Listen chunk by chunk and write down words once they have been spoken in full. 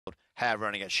Hare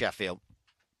running at Sheffield.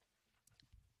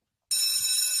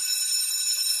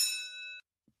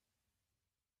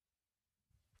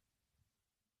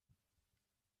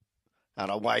 And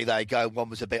away they go.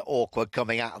 One was a bit awkward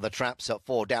coming out of the traps at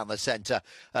 4 down the centre.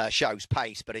 Shows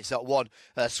pace, but it's at 1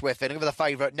 Swift. And over the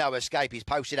favourite, No Escape. He's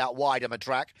posted out wide on the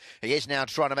track. He is now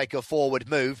trying to make a forward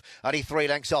move. Only 3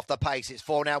 lengths off the pace. It's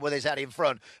 4 now with his head in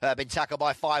front. Been tackled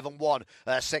by 5 and 1.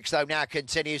 6 though now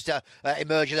continues to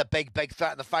emerge as a big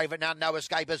threat. And the favourite now, No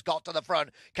Escape, has got to the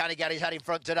front. Can he get his head in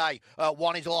front today?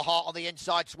 1 is all heart on the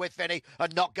inside. Swift Finney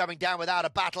and not going down without a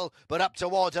battle, but up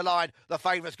towards the line. The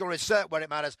favourite's going to insert where it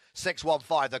matters.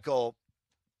 6-1-5 the call.